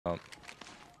Alright,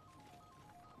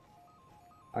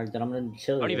 then I'm gonna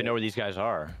chill. I don't even know where these guys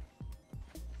are.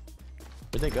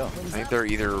 Where'd they go? I think they're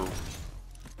either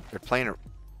playing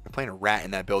a rat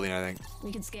in that building. I think.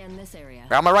 We can scan this area.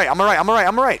 Right, on my right. On my right. On my right.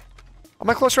 On my right. On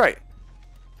my close right.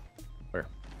 Where?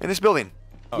 In this building.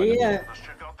 Oh, yeah. Let's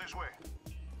check out this way.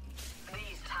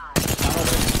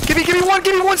 Give me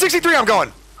 163. I'm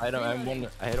going. I hit him 9.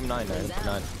 I hit him 9.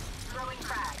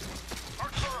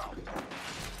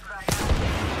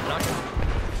 Knocked him.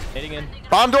 Hitting in.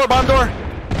 Bomb door. Bomb door.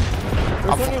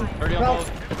 30 on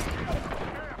both.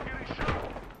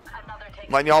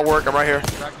 Letting y'all work. I'm right here.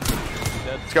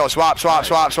 Let's go. Swap. Swap.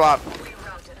 Swap. Swap.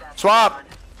 Swap.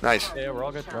 Nice. Yeah, we're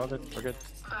all good. We're all good. We're good.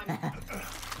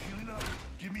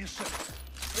 Give me a sec.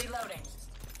 Reloading.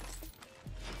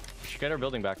 We should get our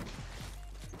building back.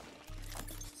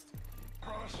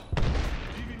 Cross.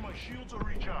 Giving my shields a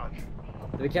recharge.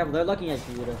 Be careful, they're looking at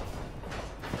you with a...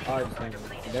 Alright,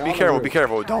 Be careful. Be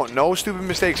careful. Don't. No stupid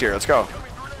mistakes here. Let's go.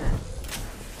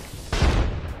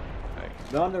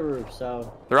 They're on the roof,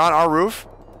 so... They're on our roof.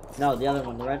 No, the other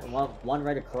one, the right, one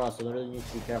right across, so they really need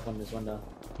to be careful in this window.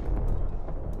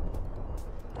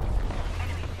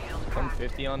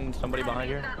 150 on somebody behind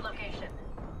here.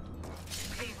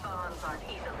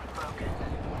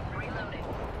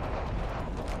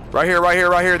 Right here. Right here.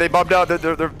 Right here. They bubbed out.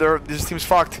 This team's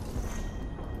fucked.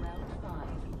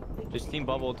 This team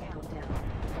bubbled.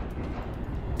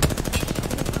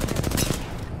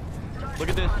 Look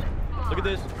at this. Look at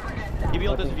this. Give me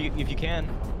all this if you can.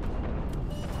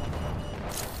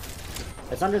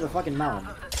 It's under the fucking mountain.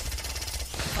 I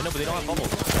know, but they don't have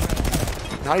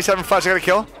bubbles. 97 flash. I got a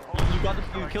kill.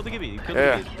 You killed the Gibby. You killed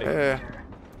Yeah. the Gibby. Yeah.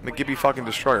 I'm a Gibby fucking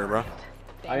destroyer, bro.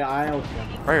 I know.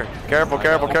 Right here. Careful.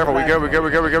 Careful. Careful. We good. We good. We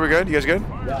good. We good. We good. You guys good?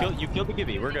 Yeah. You killed the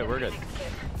Gibby. We're good. We're good.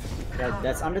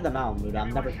 That's under the mountain, dude.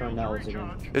 I'm never throwing that ults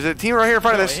again. There's a team right here in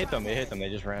front of this. It hit them. It hit them. They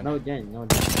just ran. No, it didn't. No, it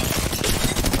didn't.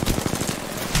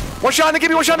 One shot on the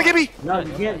Gibby. One shot on the Gibby. No,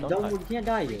 you can't. You can't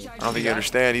die, dude. I don't think you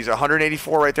understand. He's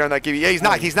 184 right there on that Gibby. Yeah, he's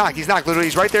knocked. He's knocked. He's knocked. Literally,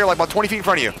 he's right there, like about 20 feet in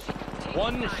front of you.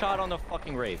 One shot on the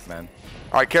fucking Wraith, man.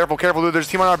 All right, careful, careful, dude. There's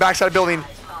a team on our backside building.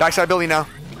 Backside building now.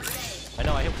 I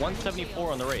know. I hit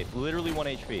 174 on the Wraith. Literally 1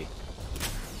 HP.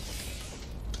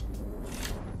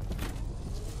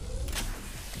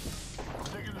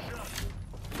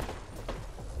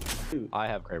 I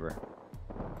have Kraber.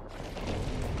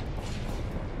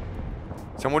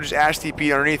 Someone just ash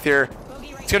TP underneath here.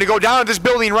 It's gonna go down at this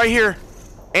building right here,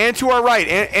 and to our right,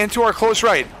 and to our close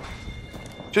right.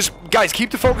 Just guys,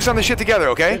 keep the focus on this shit together,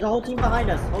 okay? There's a whole team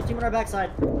behind us. Whole team on our backside.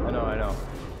 I know. I know.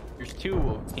 There's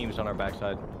 2 teams on our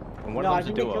backside. And one No, of I them's a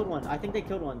think they duo. killed one. I think they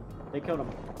killed one. They killed him.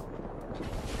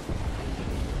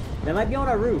 They might be on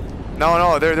our roof. No,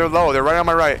 no, they're low. They're right on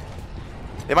my right.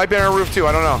 They might be on our roof too.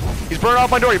 I don't know. He's burned off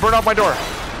my door. He burned off my door.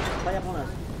 Play up on us.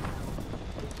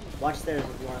 Watch stairs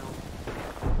if you want.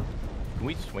 Can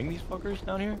we swing these fuckers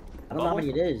down here? I don't know how many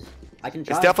it is. I can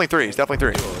try. It's definitely 3. It's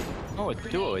definitely 3. Oh, it's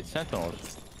duo. It's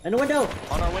sentinels. In the window.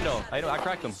 On our window. I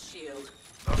cracked them.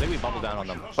 I think we bubbled down on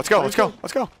them. Let's go. Let's go.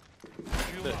 Let's go.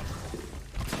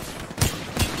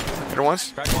 Hit her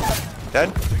once. Cracked one.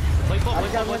 Dead. Play close. Play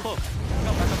close. Play close.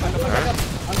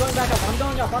 I'm going back up. I'm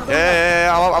going up. I'm going up.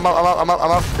 Yeah. I'm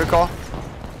up. Good call.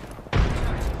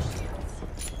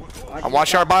 I'm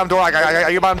watching our bottom door. I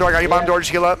got your bottom door. I got your bottom door. Just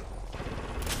heal up.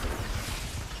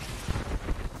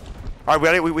 All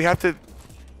right, we have to.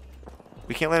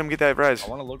 We can't let him get that res. I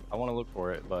want to look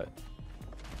for it, but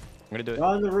I'm gonna do it. Go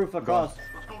on the roof across.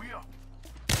 Let's go here.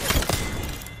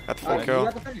 Got the full Alright, you kill.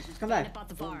 got the finish. Just come back. About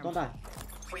the farm. Don't die.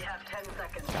 We have 10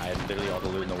 seconds. I had literally all the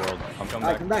loot in the world. I'm coming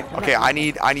Alright, back. come back. Come Okay,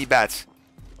 back. I need bats.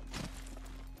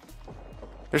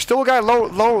 There's still a guy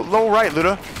low right,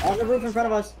 Luda. On the roof in front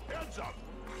of us.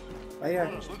 Right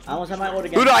here. I almost have my ult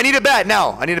again. Luda, I need a bat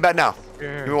now. I need a bat now.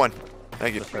 Here. Give me one.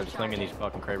 Thank you. Let's start slinging these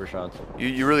fucking Kraber shots.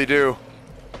 You really do.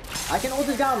 I can ult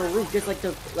this guy on the roof just like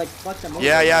to fuck them over.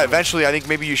 Yeah. Eventually, I think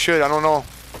maybe you should. I don't know.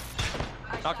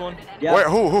 Knock one. Yeah. Where?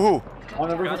 Who? On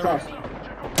the roof across. He's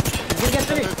gonna get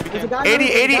finished. There's a guy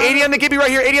 80 on the Gibby right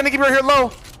here. 80 on the Gibby right here,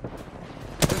 low.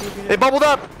 They bubbled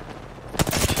up.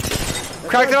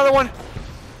 Cracked another one.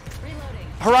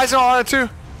 Horizon on it too.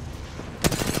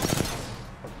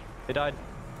 They died.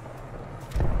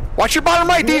 Watch your bottom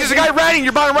right, D. There's a guy ratting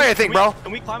your bottom right, I think, bro.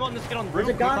 Can we climb on this kid on the roof?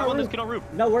 There's a guy Climb on on the this kid on roof.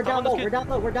 No, we're Climb down on low. this We're kid. down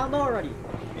low. We're down low already.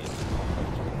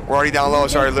 We're already down low.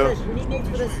 Sorry, Lou. We need nades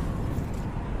for this.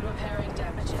 Repairing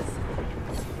damages.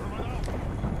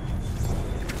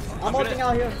 I'm ulting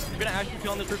out here. I'm gonna ash TP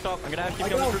on this rooftop. I'm gonna ash TP I on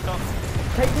this know. rooftop.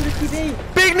 Take me to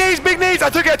TV. Big nades, big nades. I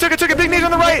took it. Big nades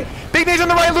on the right. Big nades on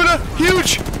the right, Luda.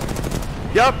 Huge.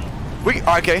 Yup.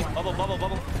 Okay. Bubble.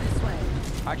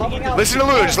 Bubbling out. Listen to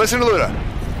Luda. Just listen to Luda.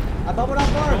 I bubbled out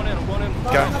far. I'm going in. Bubble,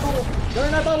 Okay. bubble. Go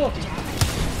in that bubble.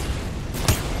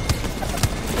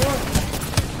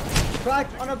 Crack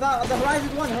on the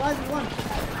horizon one.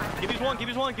 Give me one.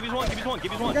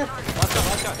 Okay.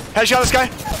 Last guy. Headshot this guy.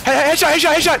 Hey,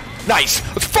 headshot. Nice.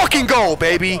 Let's fucking go,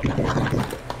 baby.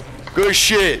 Good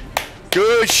shit.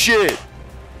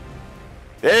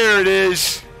 There it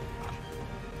is.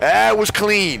 That was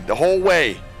clean the whole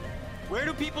way. Where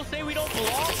do people say we don't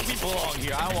belong? We belong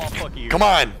here. I want fuck you. Come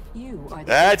on. You are the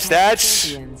That's-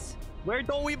 champions. Where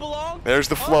don't we belong? There's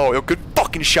the flow. Yo, good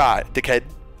fucking shot, dickhead.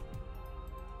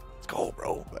 Let's go,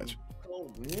 bro. Let's Oh,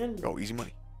 man. go. Easy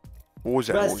money. What was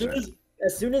that? Bro, What was that?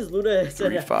 as soon as Luda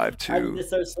said 3-5-2. I need to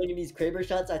start swinging these Kraber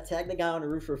shots, I tagged the guy on the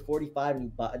roof for 45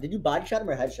 and did you body shot him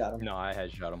or headshot him? No, I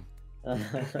headshot him.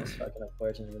 That's fucking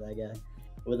unfortunate for that guy.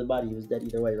 With the body, he was dead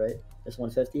either way, right? It's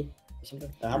 150 or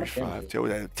something? How much damage? 3-5-2. What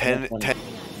was that? 10.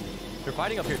 They're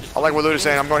fighting up here. Just I like what Luda's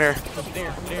saying. I'm going here.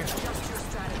 there.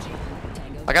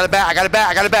 I got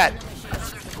a bat.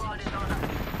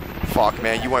 Fuck,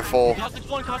 man. You went full. Caustic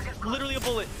one, literally a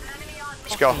bullet.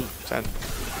 Let's go. Send.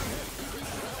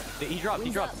 He dropped.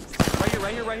 Right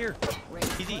here.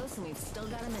 Easy. Close and we've still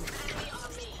got a minute.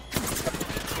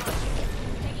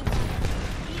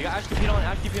 You got Ash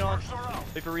TP on.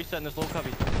 Wait for reset in this little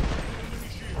cubby.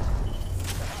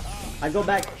 I go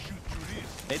back.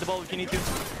 Nade the ball if you need to.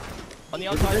 On the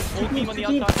outside. Whole team on the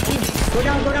outside. Go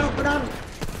down.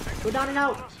 Go down and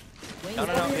out.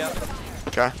 No, yeah.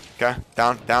 Okay.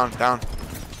 Down. Yeah,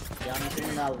 I'm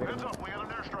in the elevator. Heads up, we got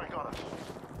an airstrike on us.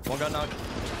 One gun knocked.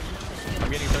 I'm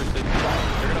getting thirsty.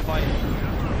 They're gonna fight.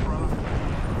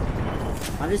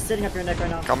 I'm just sitting up your neck right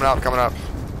now. Coming up.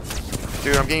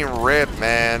 Dude, I'm getting ripped,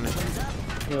 man.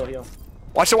 Heal.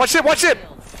 Watch it.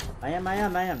 I am.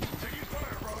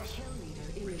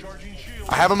 Recharging shield.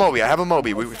 I have a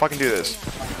Moby. We fucking do this.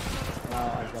 I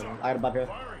got a buff here.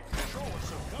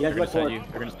 You guys They're look gonna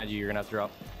forward. send you. You're gonna have to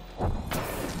drop.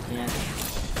 Yeah.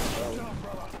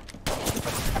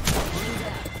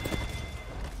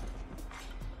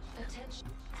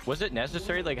 Was it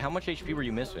necessary? Like, how much HP were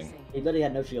you missing? He literally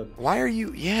had no shield. Why are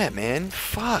you? Yeah, man.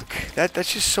 Fuck.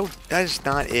 That's just so. That is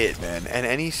not it, man. In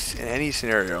any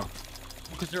scenario.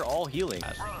 Because they're all healing.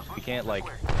 We can't let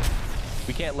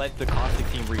the caustic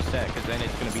team reset, because then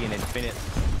it's gonna be an infinite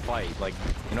fight. Like,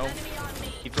 you know,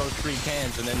 he throws 3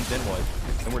 cans and then what?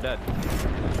 Then we're dead.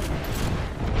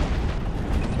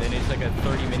 Then it's like a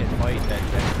 30-minute fight that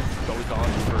goes on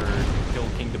for till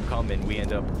Kingdom Come, and we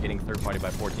end up getting third party by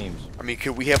 4 teams. I mean,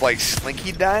 could we have like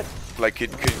slinkied that? Like,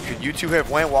 could you two have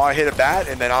went while I hit a bat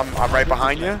and then I'm right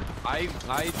behind you? I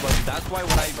like, that's why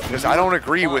when Because I don't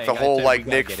agree with the whole like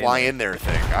Nick fly in. in there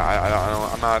thing.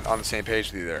 I'm not on the same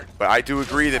page with you there. But I do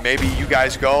agree that maybe you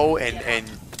guys go and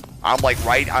I'm like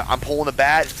I'm pulling the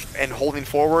bat and holding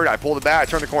forward. I pull the bat, I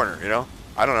turn the corner. You know?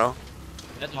 I don't know.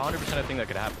 That's 100% a thing that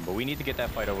could happen, but we need to get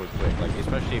that fight over quick. Like,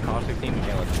 especially a caustic team, we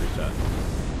can't let them reset.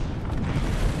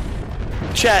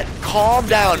 Chat, calm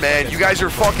down, man. You guys are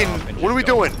fucking. What are we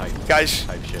doing, guys?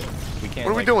 Type shit. We can't.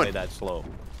 What are we like, doing? Play that slow.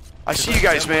 I see you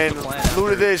guys, man.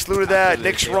 Luda this, Luda that.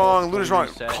 Nick's wrong, Luda's wrong.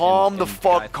 Calm the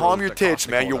fuck. Calm your tits,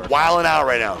 man. You're wilding out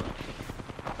right now.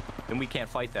 Then we can't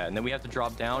fight that, and then we have to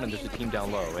drop down, and there's a team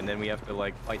down low, and then we have to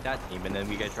like fight that team, and then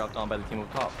we get dropped on by the team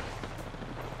up top.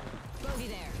 Bogey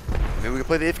there. I mean, we can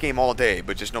play the if game all day,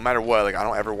 but just no matter what, like I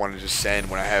don't ever want to just send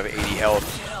when I have 80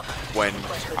 health when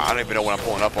I don't even know what I'm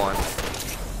pulling up on.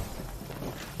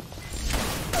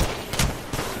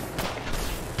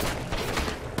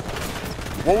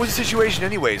 What was the situation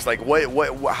anyways? Like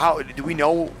how do we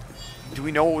know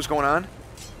what was going on?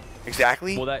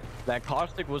 Exactly? Well, that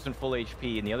caustic wasn't full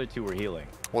HP, and the other 2 were healing.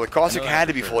 Well, the caustic I know had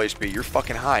that to be for full sure. HP. You're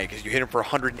fucking high because you hit him for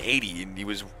 180 and he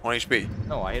was 1 HP.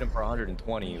 No, I hit him for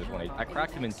 120. He was 1 HP. I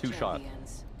cracked him in 2 shots.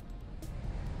 Champions.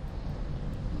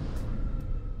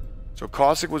 So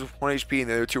caustic was 1 HP and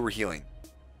the other 2 were healing.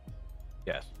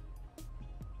 Yes.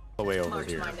 The way over Mark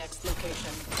here. my next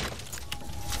location.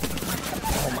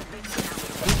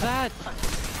 Who's that?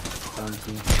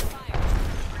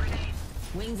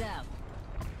 Wings out.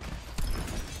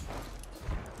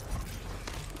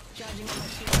 Charging on my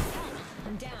shield.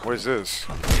 I'm down. What is this?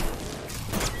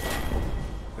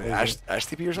 Ash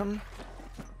TP or something?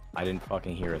 I didn't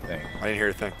fucking hear a thing. I didn't hear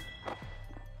a thing.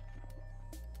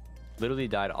 Literally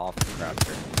died off the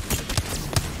crafter.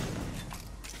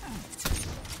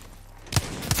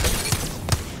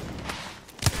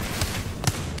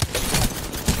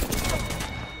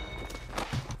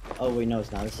 Oh wait, no,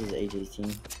 it's not. This is AJ's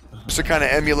team. Just to kind of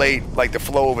emulate like the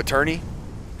flow of a tourney,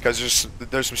 because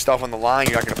there's some stuff on the line.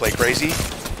 You're not gonna play crazy.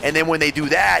 And then when they do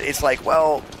that, it's like,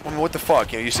 well, I mean, what the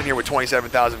fuck? You know, you're sitting here with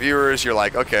 27,000 viewers. You're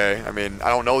like, okay, I mean, I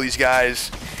don't know these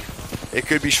guys. It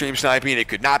could be stream sniping. It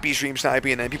could not be stream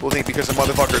sniping. And then people think because the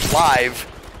motherfucker's live,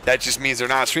 that just means they're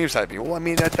not stream sniping. Well, I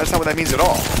mean, that's not what that means at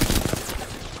all.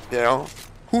 You know?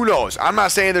 Who knows? I'm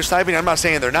not saying they're sniping. I'm not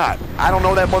saying they're not. I don't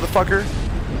know that motherfucker.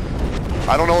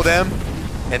 I don't know them.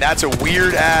 And that's a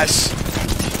weird-ass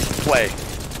play.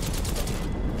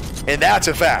 And that's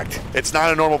a fact. It's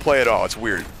not a normal play at all. It's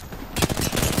weird.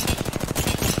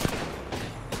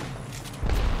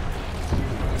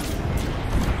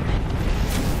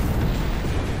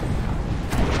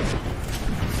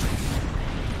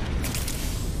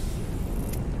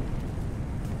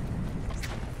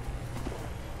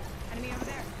 Enemy over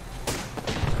there.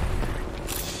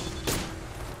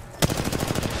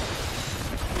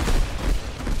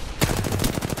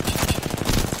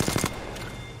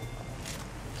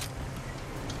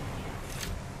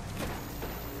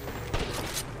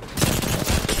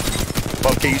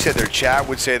 Okay, you said their chat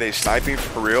would say they sniping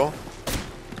for real?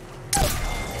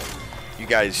 You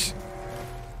guys...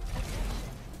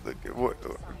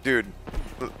 Dude,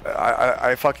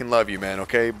 I fucking love you, man,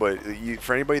 okay? But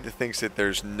for anybody that thinks that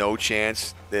there's no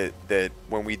chance that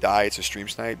when we die it's a stream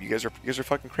snipe, you guys are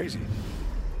fucking crazy.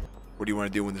 What do you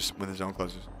want to do when the zone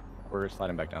closes? We're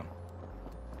sliding back down.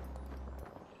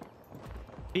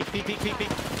 Peek.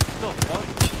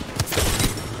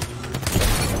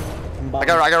 Go, I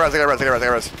got res.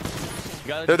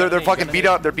 They're fucking beat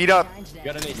up. They're beat up.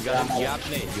 You have to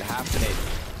nade.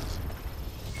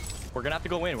 We're gonna have to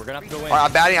go in. Alright,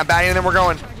 I'm batting, and then we're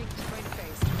going.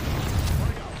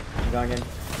 I'm going in.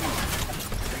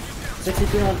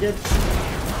 63 on good.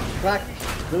 Crack.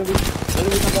 Literally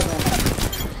comes up now.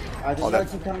 Alright, there's another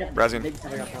team coming up. Resin. Big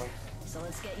coming up now. So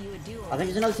let's get you a duo. I think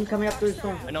there's another team coming up through the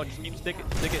storm. I know, just keep stick it.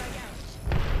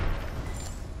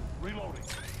 Reloading.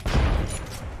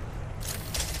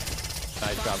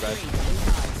 Nice job, guys.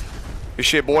 Good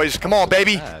shit, boys. Come on,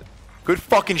 baby. Good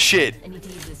fucking shit. I need to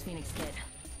use this Phoenix kit.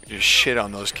 Just shit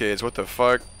on those kids. What the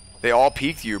fuck? They all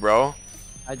peeked you, bro.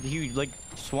 You like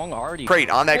swung already. Crate,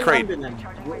 on that crate. We're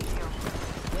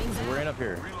in up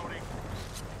here.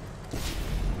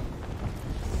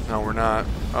 No, we're not.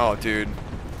 Oh, dude.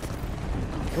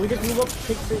 Can we just move up?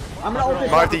 I'm gonna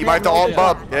open. You might have to alt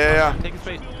bub. Yeah. Take a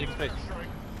space.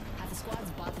 Half the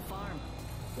squad's bought the farm.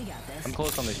 We got this. I'm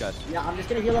close on these guys. Yeah, I'm just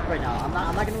gonna heal up right now. I'm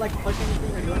not gonna like push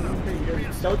anything or do anything crazy.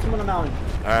 There's still team on the mountain.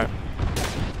 Alright.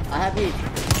 I have heat.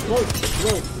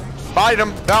 Close. Bite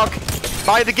him, Valk.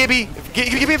 Bite the Gibby.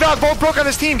 Give me a Valk. Both broke on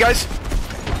this team, guys.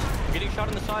 I'm getting shot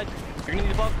on the side. You're gonna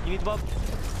need the buff. You need the buff.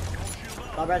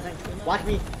 Stop resing. Watch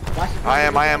me. I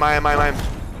am.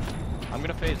 I'm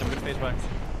gonna phase back.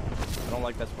 I don't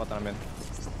like that spot that I'm in.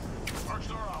 I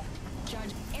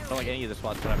don't like any of the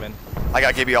spots that I'm in. I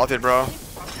got Gibby ulted, bro.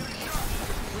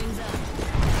 Wings up.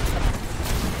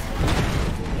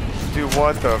 Dude,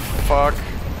 what the fuck?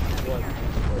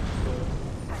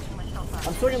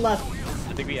 I'm swinging left.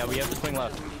 I think we have to swing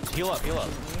left. Heal up.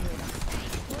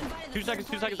 2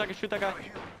 seconds, I can shoot that guy.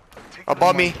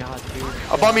 Above me. God, dude.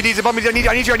 Above me, Deez. Above me. I need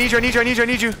you. I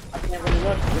can't really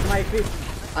look. Look at my HP.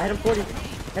 I hit him 40.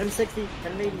 Hit him 60.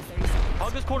 Hit him 80.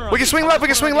 Hug this corner. We can swing left,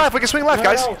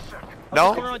 guys.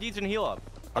 No? Corner on Deeds and heal up.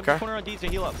 Okay. Corner on Deeds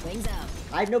and heal up. Wings out.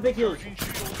 I have no big heals.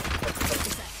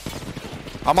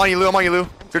 I'm on you, Lou.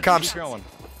 Good comms. Keep going.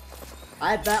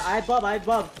 I have bub.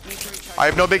 I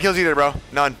have no big kills either, bro.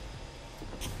 None.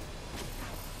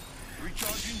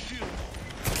 Recharging shield.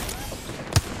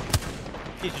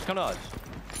 Deeds, just come to us.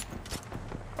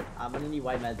 I'm gonna need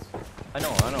white meds. I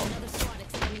know. Another squad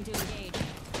extending to engage.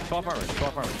 Swap armor.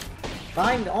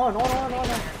 Behind. On.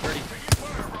 30.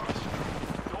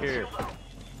 Here. Opening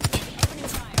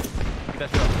fire. Keep that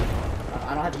shot. I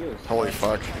don't have heals. Holy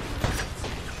fuck.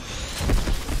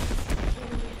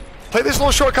 Play this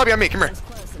little short copy on me. Come here. It's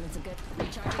close and it's a good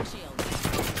recharging shield.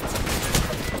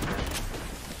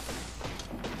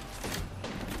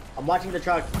 I'm watching the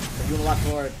truck. They're doing a lot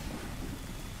forward.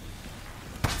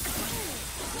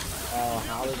 Oh,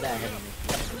 how is that hitting me?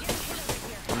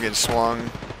 I'm getting swung.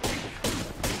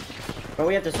 But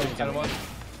we have to swing Got something. one.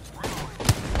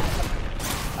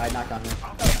 Alright, knocked on him.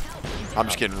 I'm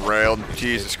just getting railed.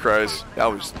 Jesus Christ. That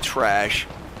was trash.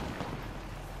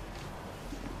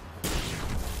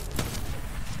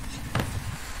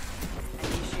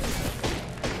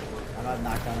 I'm not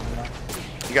knocked on him.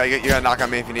 You gotta knock on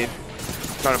me if you need.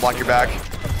 Trying to block your back.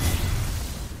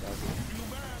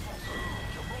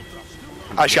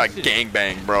 I just got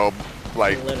gangbang, bro.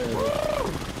 Like,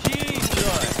 Literally.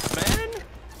 Jesus, man.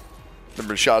 never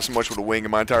been shot so much with a wing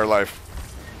in my entire life.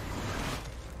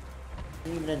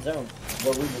 Even in zone.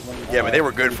 Well, Yeah, but they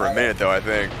were good for a minute, though, I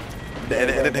think. And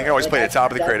then they always play the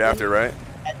top of the crate after, right?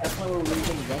 At that point where we were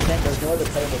using the gun, there's no other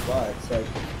playable spots. So,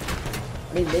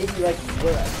 I mean, maybe like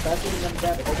we're especially in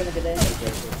that, but they're gonna get in.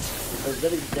 There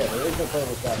is no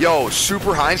playable spot. Yo,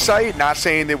 super hindsight. Not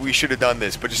saying that we should have done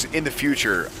this, but just in the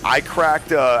future, I cracked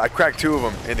 2 of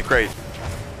them in the crate.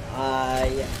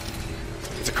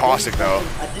 It's a caustic though.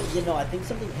 I think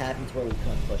something happened to where we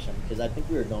couldn't push them because I think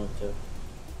we were going to.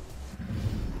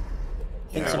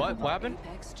 Yeah. What happened?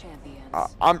 Apex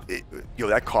champions. Yo,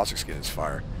 that caustic skin is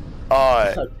fire.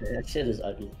 That shit is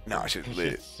ugly. No, shit It's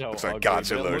lit. just so Looks like ugly, but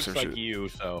Godzilla it or looks some like shit. you,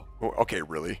 so. Okay,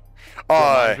 really?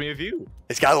 Reminds me of you.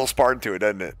 It's got a little Spartan to it,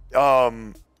 doesn't it?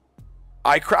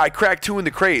 I cracked 2 in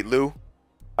the crate, Lou.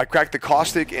 I cracked the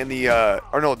caustic and the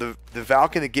the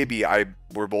Valk and the Gibby.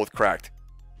 Were both cracked.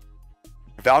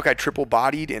 Valk I triple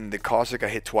bodied and the caustic I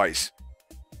hit twice.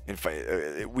 And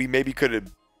we maybe could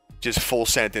have just full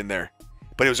sent in there,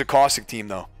 but it was a caustic team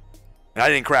though, and I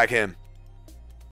didn't crack him.